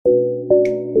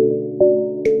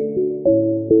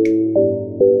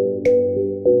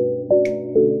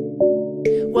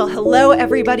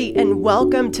everybody, and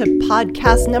welcome to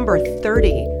podcast number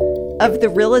 30 of the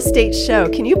Real Estate Show.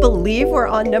 Can you believe we're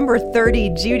on number 30,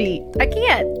 Judy? I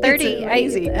can't. 30. It's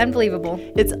amazing. Unbelievable.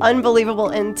 It's unbelievable.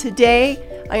 And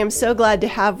today, I am so glad to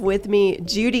have with me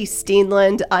Judy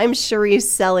Steenland. I'm Cherise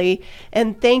Selly.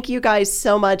 And thank you guys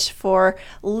so much for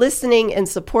listening and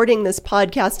supporting this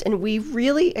podcast. And we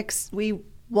really we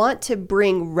want to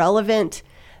bring relevant,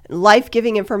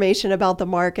 life-giving information about the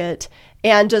market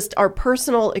and just our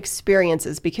personal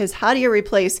experiences, because how do you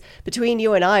replace, between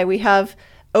you and I, we have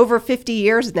over 50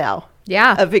 years now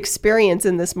of experience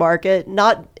in this market,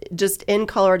 not just in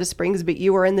Colorado Springs, but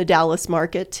you were in the Dallas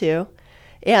market too.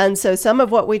 And so some of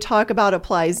what we talk about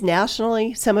applies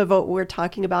nationally. Some of what we're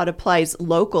talking about applies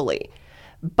locally.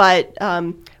 But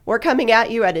we're coming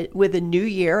at you with a new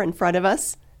year in front of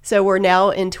us. So we're now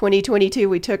in 2022.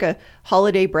 We took a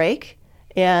holiday break.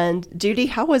 And Judy,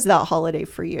 how was that holiday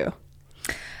for you?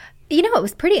 You know, it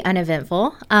was pretty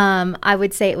uneventful. I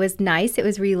would say it was nice. It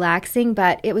was relaxing,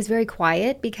 but it was very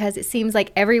quiet because it seems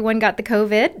like everyone got the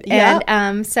COVID. Yeah.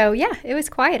 And so, it was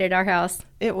quiet at our house.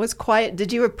 It was quiet.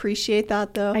 Did you appreciate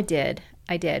that, though? I did.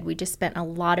 We just spent a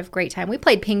lot of great time. We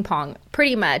played ping pong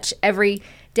pretty much every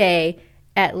day,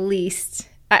 at least.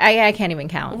 I can't even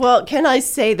count. Well, can I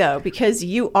say, though, because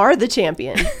you are the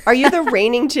champion. Are you the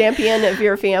reigning champion of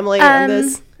your family in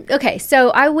this? Okay,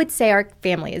 so I would say our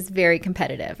family is very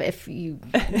competitive, if you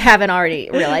haven't already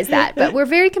realized that. But we're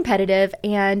very competitive,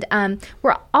 and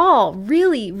we're all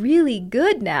really, really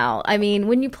good now. I mean,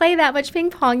 when you play that much ping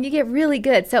pong, you get really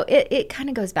good. So it kind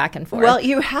of goes back and forth. Well,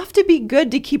 you have to be good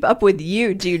to keep up with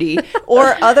you, Judy,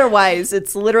 or otherwise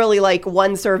it's literally like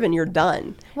one serve and you're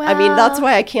done. Well, I mean, that's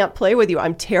why I can't play with you.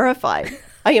 I'm terrified.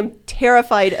 I am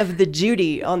terrified of the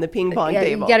Judy on the ping pong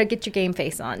table. You got to get your game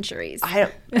face on, Cherise.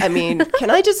 I mean,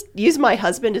 can I just use my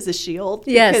husband as a shield?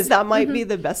 Yes. Because that might be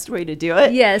the best way to do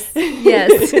it. Yes.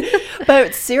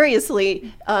 But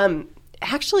seriously,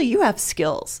 actually, you have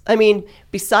skills. I mean,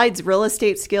 besides real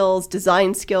estate skills,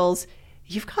 design skills,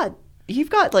 you've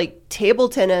got like table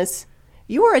tennis.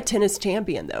 You were a tennis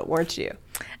champion, though, weren't you?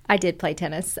 I did play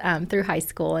tennis through high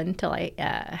school until I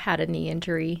had a knee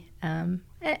injury.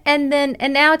 And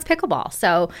now it's pickleball.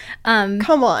 So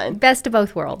come on, best of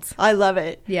both worlds. I love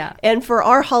it. Yeah. And for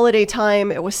our holiday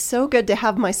time, it was so good to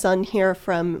have my son here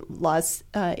from Los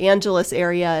Angeles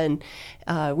area,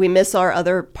 and we miss our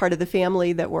other part of the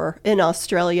family that were in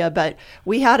Australia. But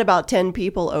we had about 10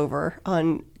 people over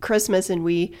on Christmas, and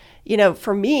we,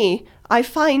 for me, I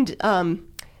find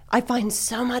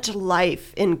so much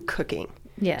life in cooking.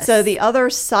 Yes. So the other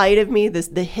side of me,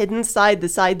 the hidden side, the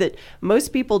side that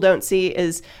most people don't see,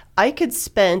 is I could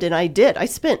spend, and I did. I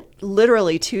spent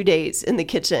literally 2 days in the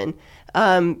kitchen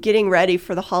getting ready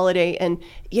for the holiday, and,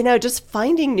 just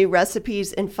finding new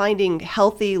recipes and finding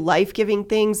healthy, life-giving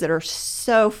things that are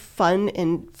so fun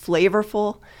and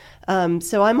flavorful.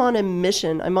 So I'm on a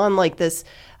mission. I'm on like this.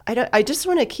 I just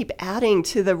want to keep adding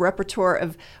to the repertoire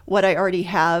of what I already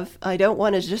have. I don't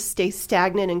want to just stay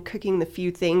stagnant in cooking the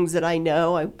few things that I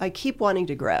know. I keep wanting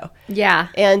to grow. Yeah.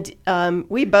 And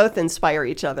we both inspire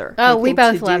each other. Oh, we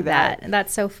both love that.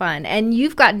 That's so fun. And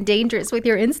you've gotten dangerous with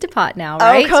your Instapot now,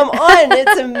 right? Oh, come on.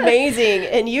 It's amazing.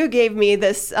 And you gave me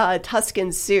this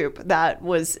Tuscan soup that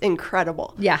was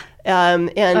incredible. Yeah.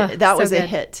 That was a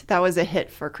hit. That was a hit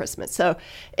for Christmas. So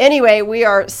anyway, we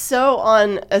are so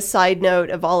on a side note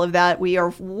of all of that. We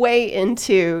are way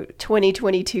into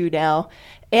 2022 now.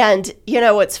 And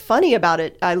what's funny about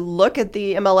it, I look at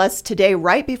the MLS today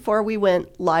right before we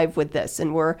went live with this,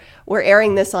 and we're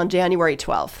airing this on January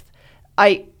 12th.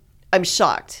 I'm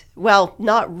shocked. Well,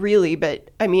 not really, but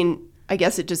I mean, I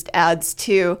guess it just adds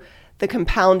to the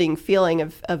compounding feeling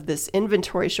of this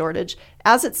inventory shortage.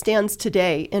 As it stands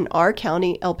today in our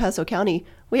county, El Paso County,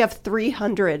 we have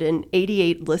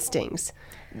 388 listings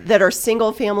that are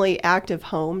single-family active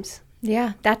homes.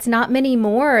 Yeah, that's not many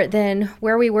more than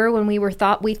where we were when we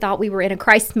thought we were in a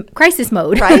crisis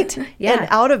mode. Right? Yeah. And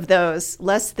out of those,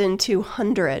 less than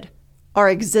 200 are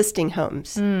existing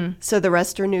homes. So the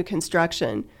rest are new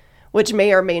construction, which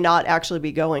may or may not actually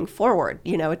be going forward.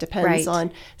 It depends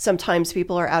on, sometimes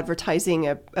people are advertising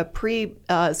a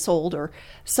pre-sold or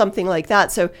something like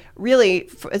that. So really,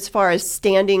 as far as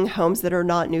standing homes that are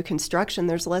not new construction,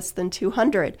 there's less than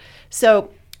 200.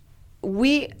 So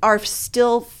we are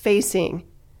still facing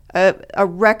a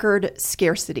record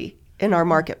scarcity in our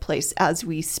marketplace as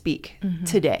we speak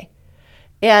today.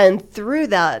 And through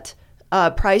that,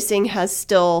 pricing has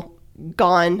still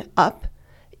gone up.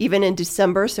 even in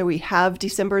December. So we have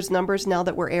December's numbers now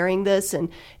that we're airing this. And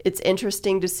it's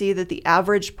interesting to see that the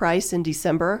average price in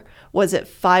December was at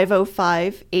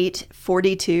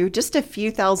 $505,842, just a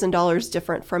few $1,000s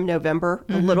different from November,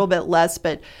 a little bit less,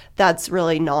 but that's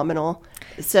really nominal.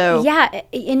 So yeah,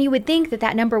 and you would think that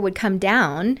that number would come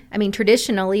down. I mean,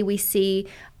 traditionally we see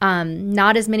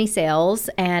not as many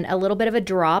sales and a little bit of a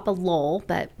drop, a lull,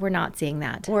 but we're not seeing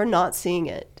that. We're not seeing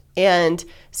it. And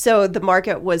so the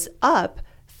market was up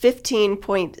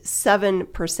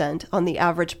 15.7% on the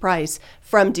average price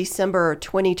from December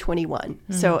 2021.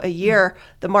 So a year,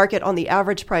 the market on the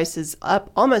average price is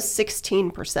up almost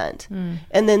 16%.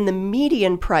 And then the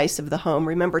median price of the home,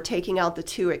 remember taking out the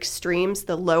two extremes,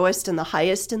 the lowest and the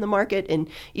highest in the market, and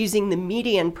using the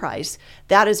median price,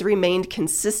 that has remained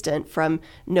consistent from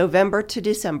November to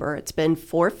December. It's been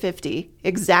 $450,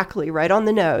 exactly right on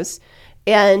the nose.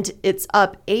 And it's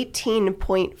up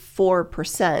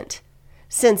 18.4%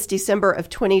 since December of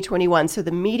 2021. So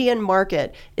the median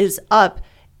market is up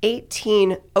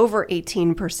over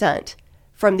 18%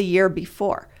 from the year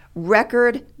before.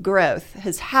 Record growth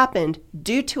has happened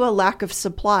due to a lack of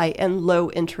supply and low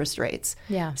interest rates.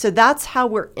 Yeah. So that's how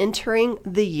we're entering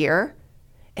the year.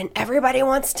 And everybody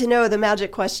wants to know the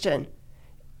magic question.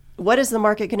 What is the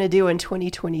market going to do in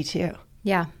 2022?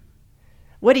 Yeah.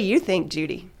 What do you think,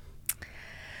 Judy?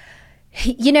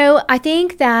 You know, I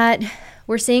think that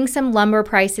we're seeing some lumber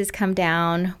prices come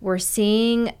down. We're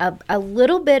seeing a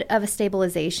little bit of a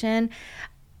stabilization,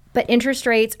 but interest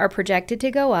rates are projected to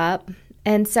go up.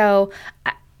 And so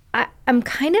I'm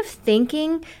kind of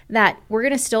thinking that we're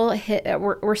going to still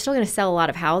we're still going to sell a lot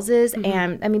of houses.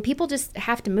 And I mean, people just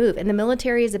have to move. And the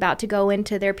military is about to go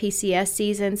into their PCS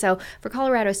season. So for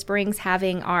Colorado Springs,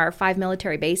 having our 5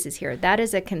 military bases here, that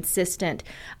is a consistent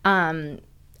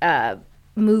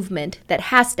movement that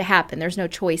has to happen. There's no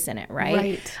choice in it,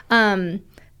 right?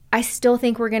 I still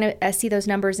think we're going to see those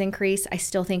numbers increase. I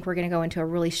still think we're going to go into a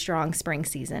really strong spring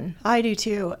season. I do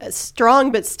too.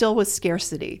 Strong, but still with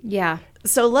scarcity. Yeah.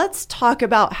 So let's talk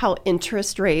about how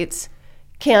interest rates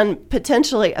can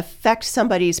potentially affect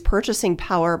somebody's purchasing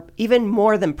power even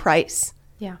more than price.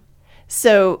 Yeah.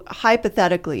 So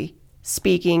hypothetically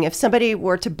speaking, if somebody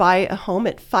were to buy a home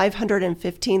at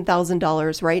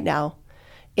 $515,000 right now,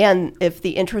 and if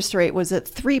the interest rate was at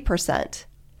 3%,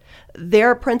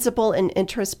 their principal and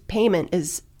interest payment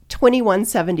is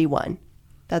 $2,171.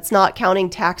 That's not counting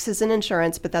taxes and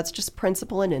insurance, but that's just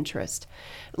principal and interest.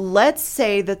 Let's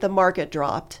say that the market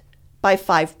dropped by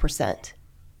 5%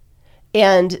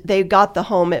 and they got the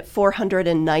home at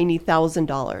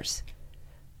 $490,000.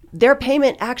 Their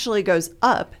payment actually goes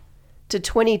up to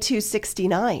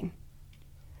 $2,269.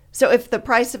 So if the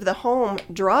price of the home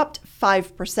dropped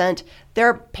 5%,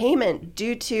 their payment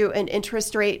due to an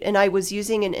interest rate, and I was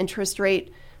using an interest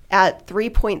rate at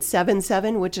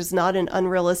 3.77, which is not an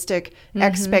unrealistic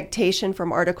expectation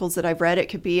from articles that I've read. It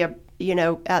could be at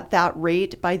that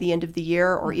rate by the end of the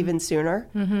year or even sooner.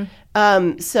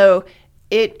 So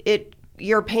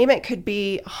your payment could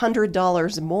be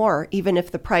 $100 more even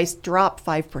if the price dropped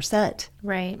 5%.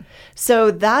 Right. So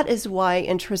that is why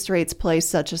interest rates play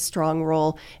such a strong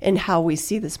role in how we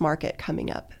see this market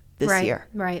coming up this year.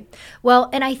 Right.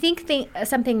 Well, and I think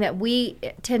something that we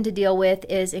tend to deal with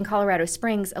is in Colorado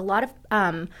Springs, a lot of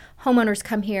homeowners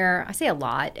come here. I say a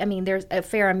lot. I mean, there's a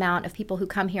fair amount of people who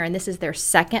come here and this is their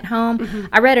second home.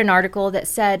 I read an article that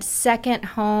said second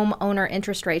home owner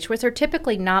interest rates, which are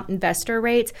typically not investor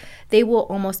rates, they will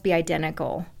almost be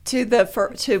identical to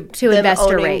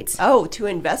investor rates. Oh, to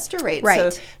investor rates.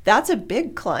 Right. So that's a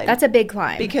big climb. That's a big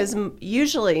climb. Because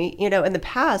usually, in the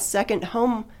past, second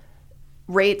home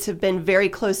rates have been very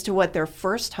close to what their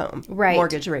first home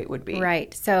mortgage rate would be.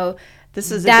 Right. So this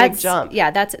is a big jump.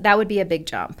 Yeah, that would be a big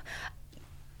jump.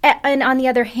 And on the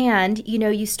other hand,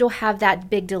 you still have that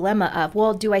big dilemma of,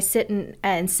 well, do I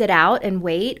sit out and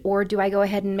wait, or do I go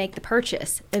ahead and make the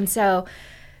purchase? And so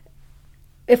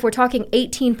if we're talking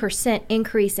 18%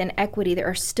 increase in equity, there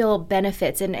are still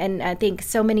benefits. And I think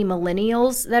so many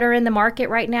millennials that are in the market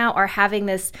right now are having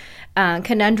this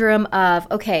conundrum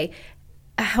of, okay,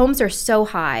 homes are so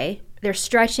high, they're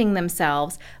stretching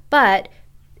themselves, but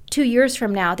 2 years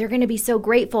from now, they're going to be so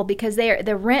grateful because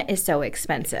the rent is so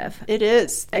expensive. It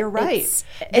is. You're right.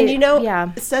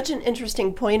 Such an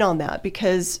interesting point on that,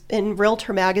 because in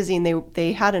Realtor Magazine,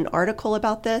 they had an article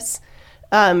about this.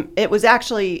 It was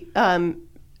actually,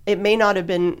 it may not have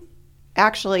been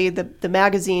actually the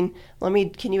magazine.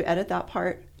 Can you edit that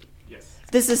part? Yes.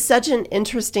 This is such an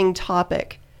interesting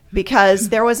topic because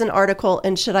there was an article,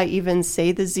 and should I even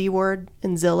say the Z word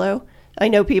in Zillow? I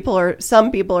know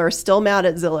some people are still mad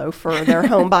at Zillow for their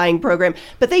home buying program,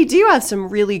 but they do have some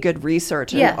really good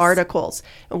research and articles.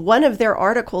 One of their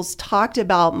articles talked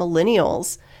about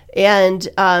millennials and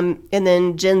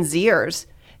then Gen Zers.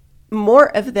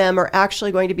 More of them are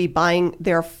actually going to be buying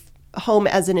their home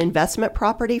as an investment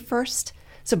property first.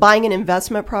 So buying an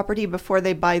investment property before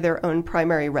they buy their own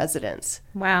primary residence.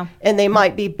 Wow. And they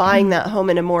might be buying that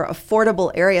home in a more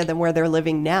affordable area than where they're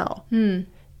living now.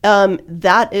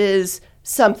 That is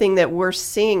something that we're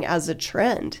seeing as a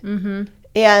trend.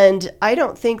 And I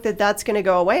don't think that that's going to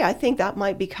go away. I think that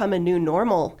might become a new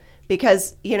normal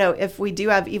because, if we do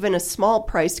have even a small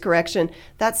price correction,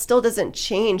 that still doesn't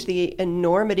change the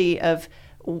enormity of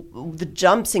the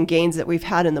jumps and gains that we've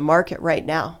had in the market right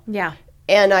now. Yeah.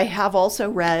 And I have also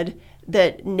read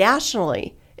that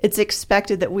nationally, it's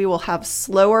expected that we will have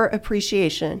slower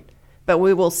appreciation, but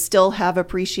we will still have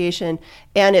appreciation,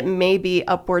 and it may be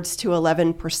upwards to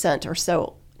 11% or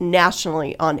so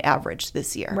nationally on average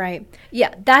this year. Right.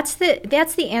 Yeah, that's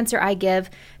the answer I give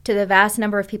to the vast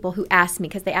number of people who ask me,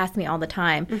 because they ask me all the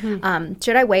time,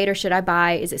 should I wait or should I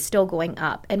buy? Is it still going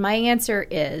up? And my answer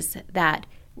is that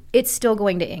it's still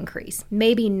going to increase.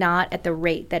 Maybe not at the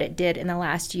rate that it did in the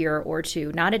last year or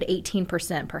two, not at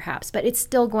 18% perhaps, but it's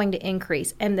still going to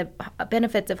increase. And the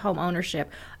benefits of home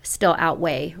ownership still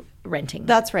outweigh renting.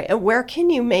 That's right. And where can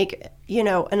you make, an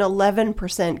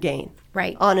 11% gain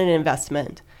on an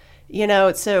investment?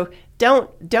 So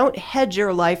don't hedge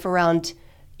your life around,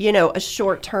 a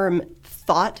short-term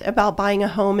thought about buying a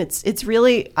home. It's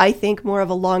really, I think, more of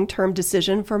a long-term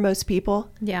decision for most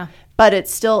people. Yeah. But it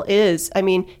still is. I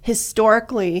mean,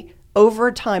 historically,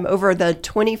 over time, over the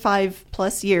 25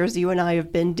 plus years you and I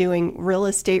have been doing real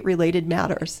estate related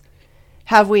matters,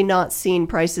 have we not seen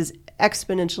prices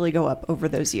exponentially go up over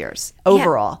those years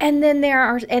overall? Yeah. And then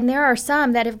there are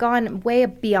some that have gone way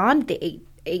beyond the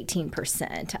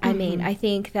 18%. I mean, I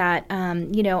think that,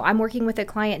 I'm working with a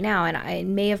client now, and I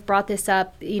may have brought this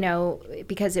up,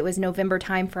 because it was November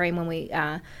timeframe when we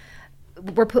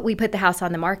put the house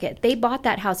on the market. They bought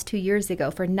that house 2 years ago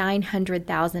for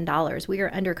 $900,000. We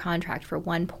are under contract for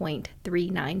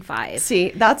 $1.395. See,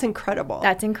 that's incredible.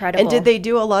 That's incredible. And did they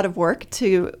do a lot of work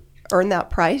to earn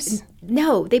that price?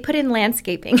 No, they put in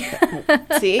landscaping.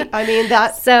 See, I mean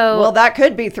that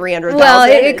could be $300,000. Well,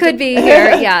 it could be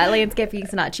here. Yeah, landscaping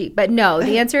is not cheap, but no.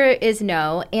 The answer is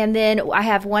no. And then I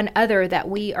have one other that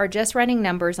we are just running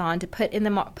numbers on to put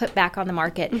back on the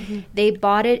market. They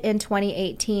bought it in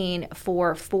 2018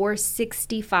 for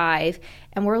 $465,000,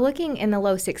 and we're looking in the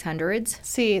low 600s.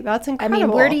 See, that's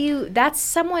incredible. I mean, that's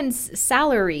someone's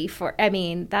salary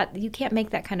that you can't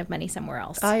make that kind of money somewhere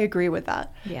else. I agree with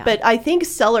that. Yeah. But I think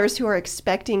sellers who are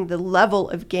expecting the level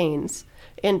of gains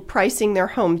in pricing their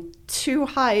home too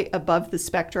high above the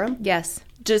spectrum. Yes.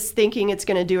 Just thinking it's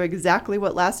going to do exactly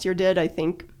what last year did, I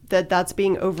think that's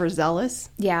being overzealous.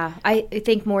 Yeah. I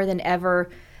think more than ever,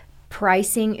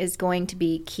 pricing is going to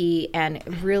be key, and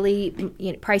really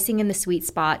pricing in the sweet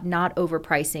spot, not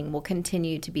overpricing, will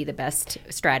continue to be the best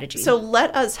strategy. So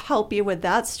let us help you with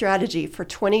that strategy for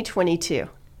 2022.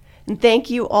 And thank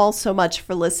you all so much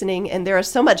for listening. And there is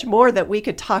so much more that we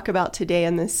could talk about today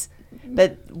in this,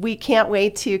 but we can't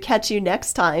wait to catch you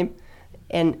next time.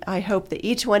 And I hope that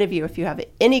each one of you, if you have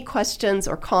any questions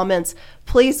or comments,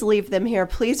 please leave them here.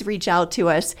 Please reach out to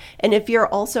us. And if you're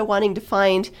also wanting to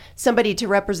find somebody to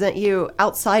represent you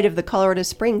outside of the Colorado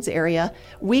Springs area,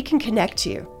 we can connect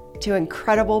you to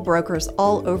incredible brokers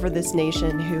all over this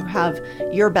nation who have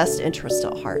your best interest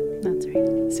at heart. That's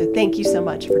right. So thank you so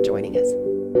much for joining us.